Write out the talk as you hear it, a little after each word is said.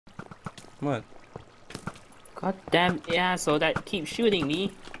What? God damn asshole that keeps shooting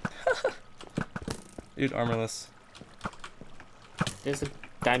me. Dude, armorless. There's a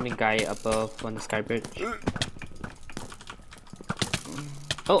diamond guy above on the sky bridge.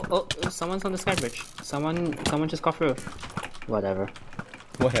 Oh, someone's on the sky bridge. Someone just got through. Whatever.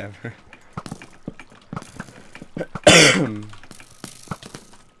 Whatever.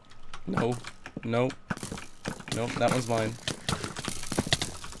 No. Nope. Nope, that one's mine.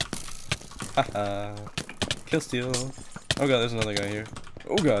 Haha. Kill steal. Oh god, there's another guy here.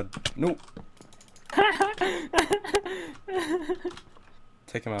 Oh god. Nope.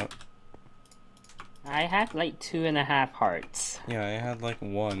 Take him out. I had like 2.5 hearts. Yeah, I had like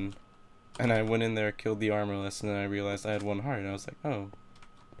 1. And I went in there, killed the armorless, and then I realized I had 1 heart. And I was like, oh.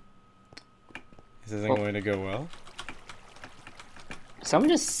 This isn't going to go well. Someone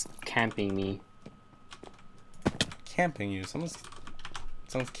just camping me. Camping you. Someone's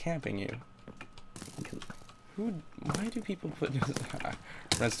camping you. Why do people put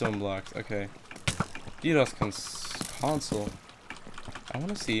redstone blocks? Okay. DDoS console. I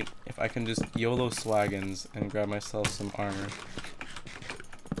want to see if I can just YOLO swaggins and grab myself some armor.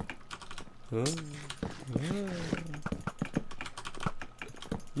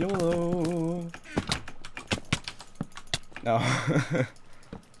 YOLO! No.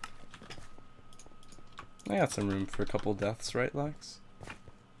 I got some room for a couple deaths, right, Lex?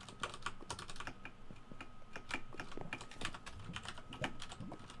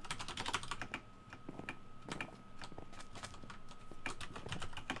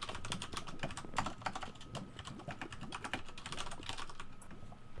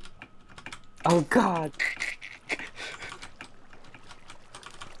 Oh god!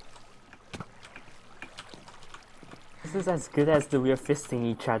 This is as good as the we're fisting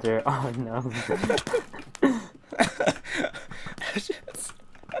each other. Oh no.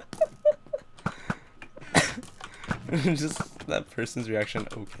 Just that person's reaction,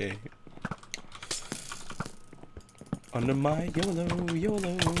 okay. Under my YOLO,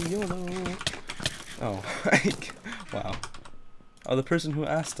 YOLO, YOLO. Oh, wow. Oh, the person who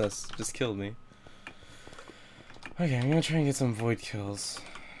asked us just killed me. Okay, I'm gonna try and get some void kills.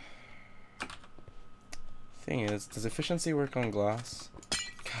 Thing is, does efficiency work on glass?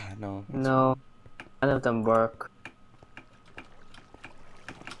 God, no. No, none of them work.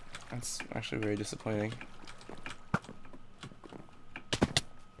 That's actually very disappointing.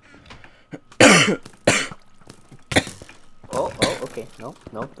 Oh, okay. No,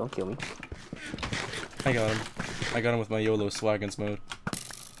 don't kill me. I got him. I got him with my YOLO swaggins mode.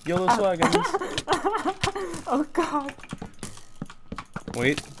 YOLO swaggins! Oh god!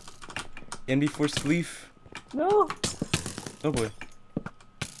 Wait. In before spleef. No! Oh boy.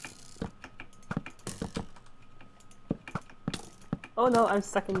 Oh no, I'm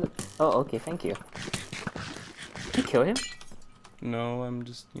stuck in the... Oh, okay, thank you. Did you kill him? No, I'm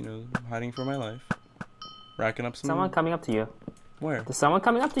just, you know, hiding for my life. Racking up some... Someone coming up to you. Where? There's someone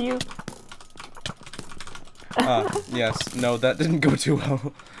coming up to you! Yes. No, that didn't go too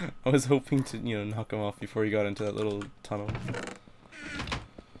well. I was hoping to, you know, knock him off before he got into that little tunnel.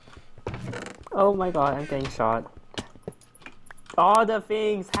 Oh my god, I'm getting shot. All the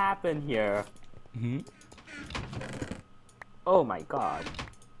things happen here. Mm-hmm. Oh my god.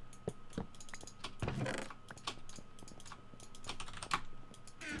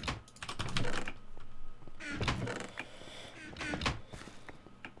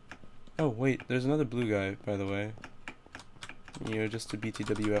 Oh, wait, there's another blue guy, by the way. You know, just a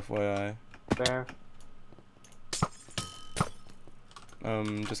BTW FYI. Where?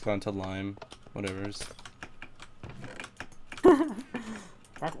 Just got into lime. Whatever's.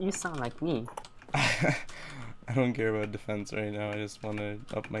 That you sound like me. I don't care about defense right now, I just want to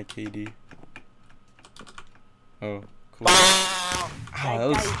up my KD. Oh, cool.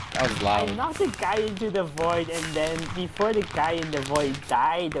 Oh, that was loud. I knocked the guy into the void, and then before the guy in the void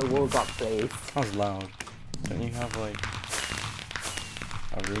died, the wall got placed. That was loud. Don't you have, like,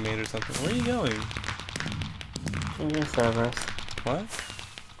 a roommate or something? Where are you going? Changing servers. What?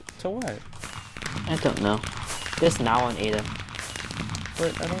 To what? I don't know. There's now on Ada.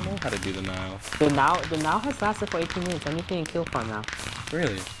 But I don't know how to do the Nile. The now has lasted for 18 minutes. I'm making a kill farm now.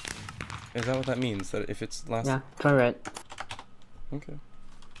 Really? Is that what that means? That if it's last... Yeah, try red. Okay.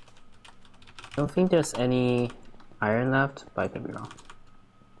 Don't think there's any iron left, but I could be wrong.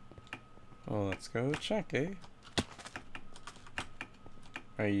 Well, let's go check, eh?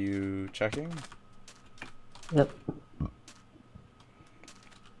 Are you checking? Yep.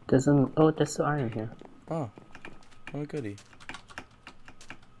 There's still iron here. Oh. Oh, goody.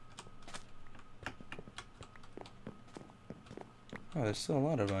 Oh. Oh, there's still a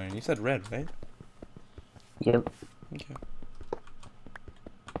lot of iron. You said red, right? Yep. Okay.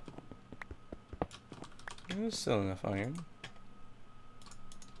 There's still enough iron.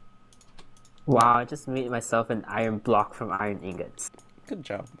 Wow, I just made myself an iron block from iron ingots. Good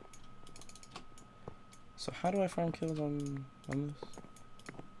job. So how do I farm kills on this?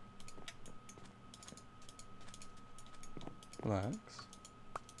 Relax.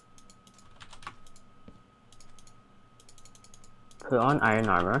 Put on iron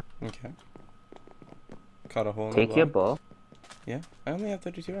armor. Okay. Caught a hole in Take the your block. bow. Yeah, I only have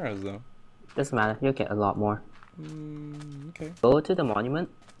 32 arrows though. Doesn't matter, you'll get a lot more. Okay. Go to the monument.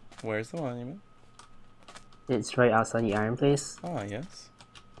 Where's the monument? It's right outside the iron place. Ah, yes.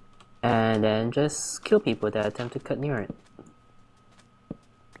 And then just kill people that attempt to cut near it.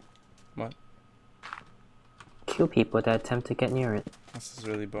 What? Kill people that attempt to get near it. This is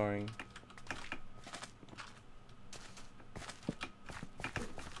really boring.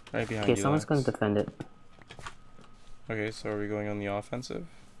 Right behind you. Okay, someone's Lex. gonna defend it. Okay, so are we going on the offensive?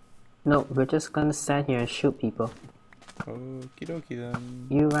 No, we're just gonna stand here and shoot people. Okie dokie then.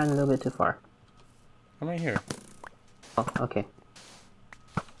 You ran a little bit too far. I'm right here. Oh, okay.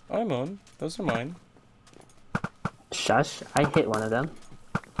 Oh, I'm on. Those are mine. Shush, I hit one of them.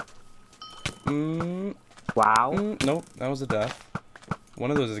 Wow. Nope, that was a death.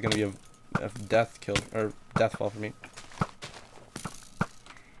 One of those is gonna be a death kill, or death fall for me.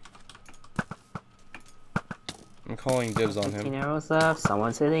 I'm calling dibs on 15 him. arrows left,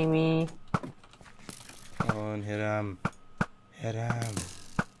 someone's hitting me. Come on, hit him. Hit him.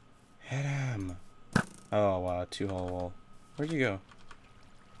 Hit him. Oh wow, 2-hole wall. Where'd you go?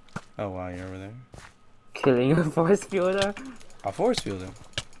 Oh wow, you're over there. Killing a force fielder. A force field him.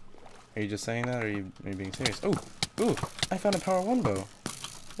 Are you just saying that, or are you being serious? Oh, ooh! I found a power 1 bow.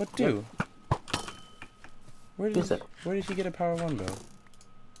 What do? Where did you get a power 1 bow?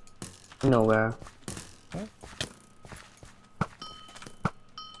 Nowhere. What?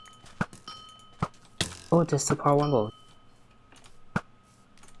 Oh, just the power 1 bow.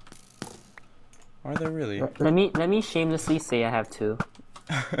 Are there really? Let me shamelessly say I have 2.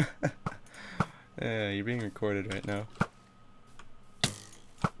 Yeah, you're being recorded right now.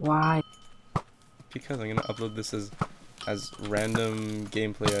 Why? Because I'm gonna upload this as random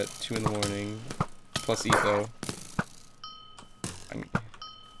gameplay at 2 in the morning, plus Etho.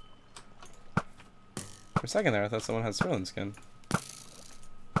 For a second there, I thought someone had Swirling skin.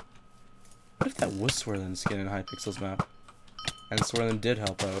 What if that was Swirling skin in Hypixel's map? And Swirling did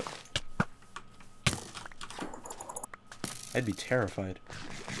help out. I'd be terrified.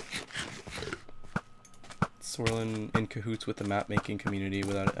 Swirling in cahoots with the map making community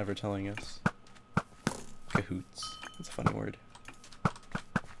without ever telling us. Cahoots. That's a funny word.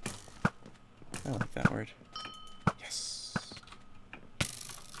 I like that word. Yes.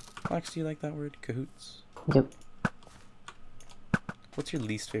 Lex, do you like that word? Cahoots? Yep. What's your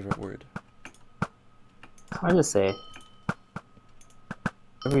least favorite word? Hard to say.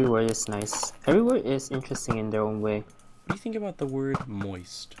 Every word is nice. Every word is interesting in their own way. What do you think about the word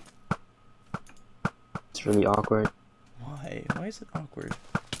moist? It's really awkward. Why? Why is it awkward?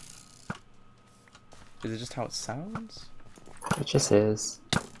 Is it just how it sounds? It just is.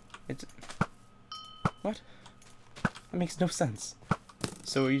 It's... What? That makes no sense.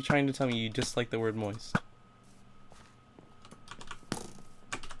 So are you trying to tell me you dislike the word moist?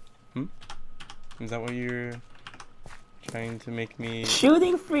 Is that what you're trying to make me...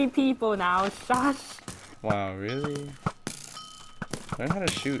 Shooting 3 people now, shush! Wow, really? Learn how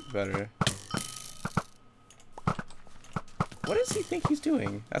to shoot better. What does he think he's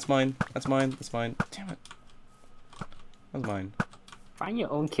doing? That's mine. That's mine. That's mine. Damn it. That's mine. Find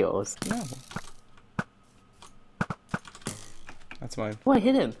your own kills. No. That's mine. Oh, I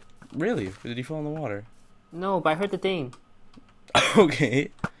hit him. Really? Or did he fall in the water? No, but I heard the thing.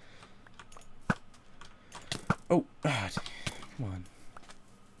 Okay. Oh, God. Come on.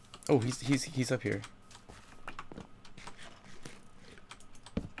 Oh, he's up here.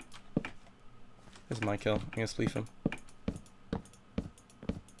 This is my kill. I'm gonna spleef him.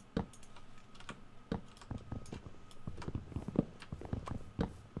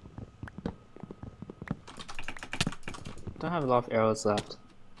 Don't have a lot of arrows left.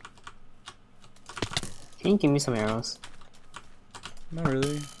 Can you give me some arrows? Not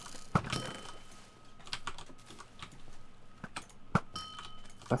really.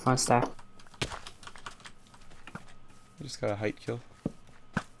 I found stack. I just got a height kill.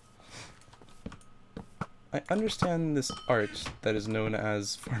 I understand this art that is known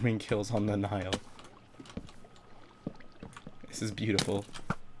as farming kills on the Nile. This is beautiful.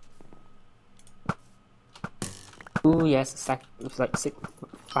 Ooh, yes, like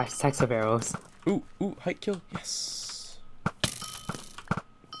 5 stacks of arrows. Ooh, ooh, height kill. Yes.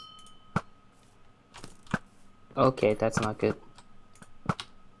 Okay, that's not good.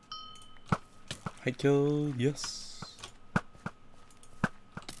 Height kill. Yes.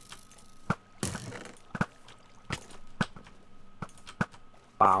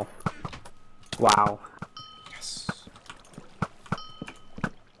 Wow. Wow. Yes.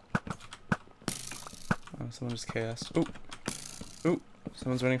 Oh, someone just chaosed. Ooh. Ooh.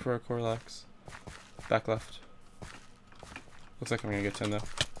 Someone's running for our core lax. Back left. Looks like I'm gonna get 10 though.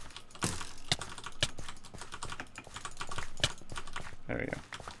 There we go.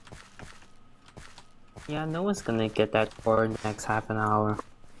 Yeah, no one's gonna get that for the next half an hour.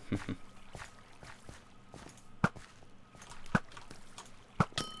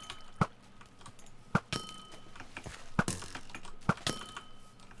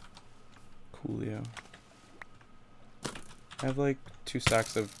 Coolio. I have like 2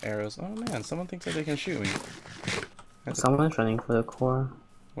 stacks of arrows. Oh man, someone thinks that they can shoot me. Someone's running for the core.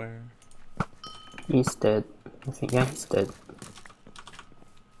 Where? He's dead. I think, yeah, he's dead.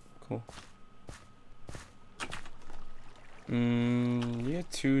 Cool. You get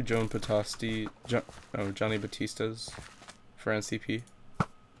 2 Johnny Batistas for NCP.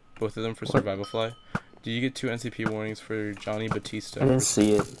 Both of them for Survival Fly. Do you get 2 NCP warnings for Johnny Batista? I didn't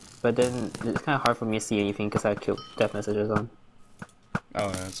see it, but then it's kind of hard for me to see anything because I killed death messages on. Oh,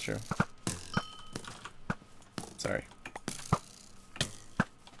 yeah, that's true. Sorry.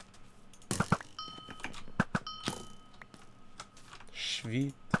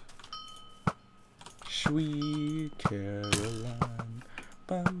 Sweet, sweet Caroline.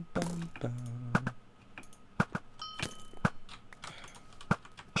 Bum, bum, bum.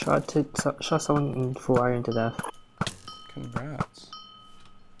 Shot someone in full iron to death. Congrats.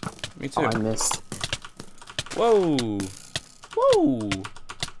 Me too. Oh, I missed. Whoa! Whoa!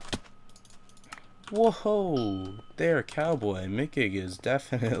 Whoa! There, cowboy. Mickig is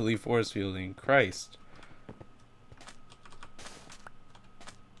definitely force fielding. Christ.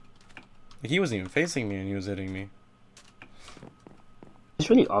 He wasn't even facing me and he was hitting me. It's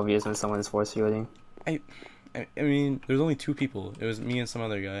really obvious when someone is force fielding. I mean, there's only 2 people. It was me and some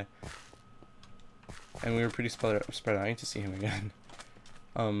other guy. And we were pretty spread out. I need to see him again.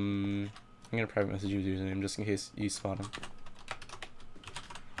 I'm gonna private message you with his username just in case you spot him.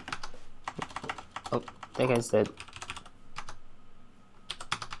 Oh, that guy's dead.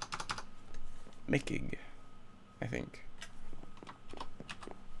 Mickig, I think.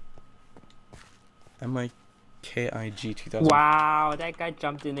 MIKIG 2000. Wow, that guy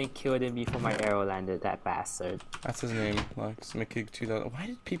jumped in and killed him before my arrow landed, that bastard. That's his name, Lex. Mickig 2000. Why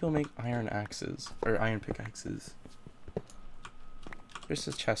did people make iron axes? Or iron pickaxes? There's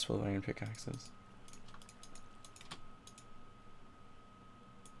a chest full of iron pickaxes.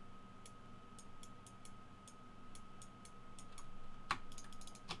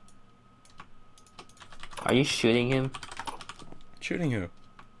 Are you shooting him? Shooting who?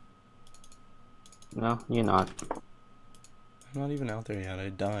 No, you're not. I'm not even out there yet. I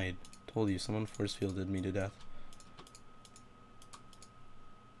died. Told you, someone force fielded me to death.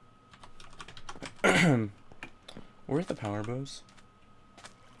 Where are the power bows?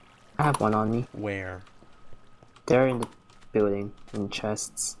 I have one on me. Where? They're in the building, in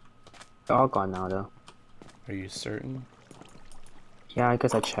chests. They're all gone now, though. Are you certain? Yeah, I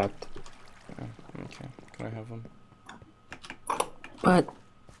guess I checked. Oh, okay. Can I have them? But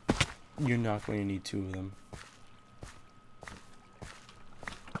You're not going to need 2 of them.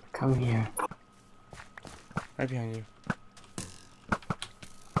 come here. Right behind you.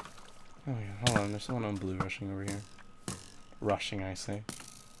 Oh yeah, hold on. There's someone on blue rushing over here. Rushing, I say.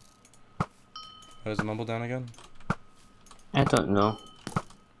 Oh, is the mumble down again? I don't know.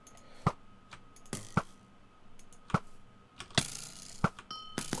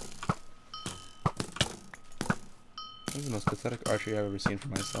 This is the most pathetic archery I've ever seen for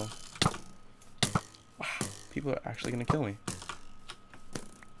myself. Wow, people are actually gonna kill me.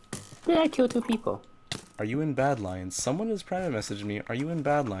 Did I kill 2 people? Are you in Badlands? Someone has private messaged me. Are you in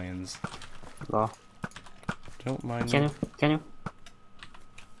Badlands? Law. Don't mind me. Keanu?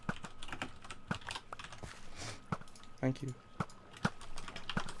 Thank you.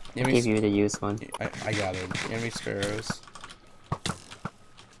 I gave you the used one. I gathered. Give me sparrows.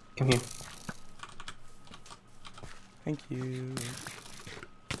 Come here. Thank you.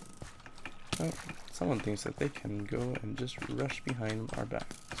 Oh, someone thinks that they can go and just rush behind our backs.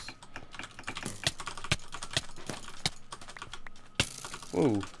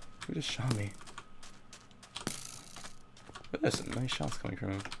 Whoa, who just shot me? There's some nice shots coming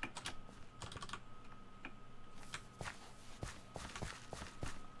from him.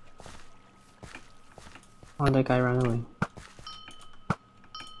 Oh, that guy ran away.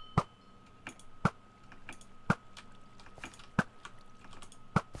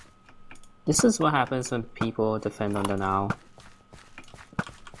 This is what happens when people defend on the now.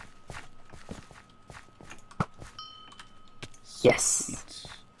 Yes!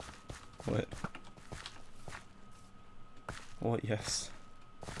 Sweet. What? What? Yes.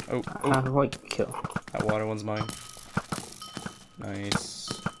 Oh, Right kill. that water one's mine. Nice.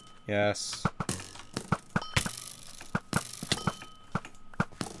 Yes.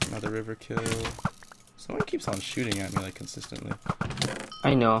 Another river kill. Someone keeps on shooting at me like consistently.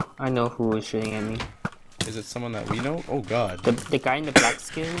 I know who is shooting at me. Is it someone that we know? Oh god. The guy in the black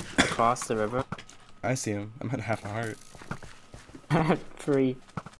skin across the river. I see him. I'm at half a heart. Free.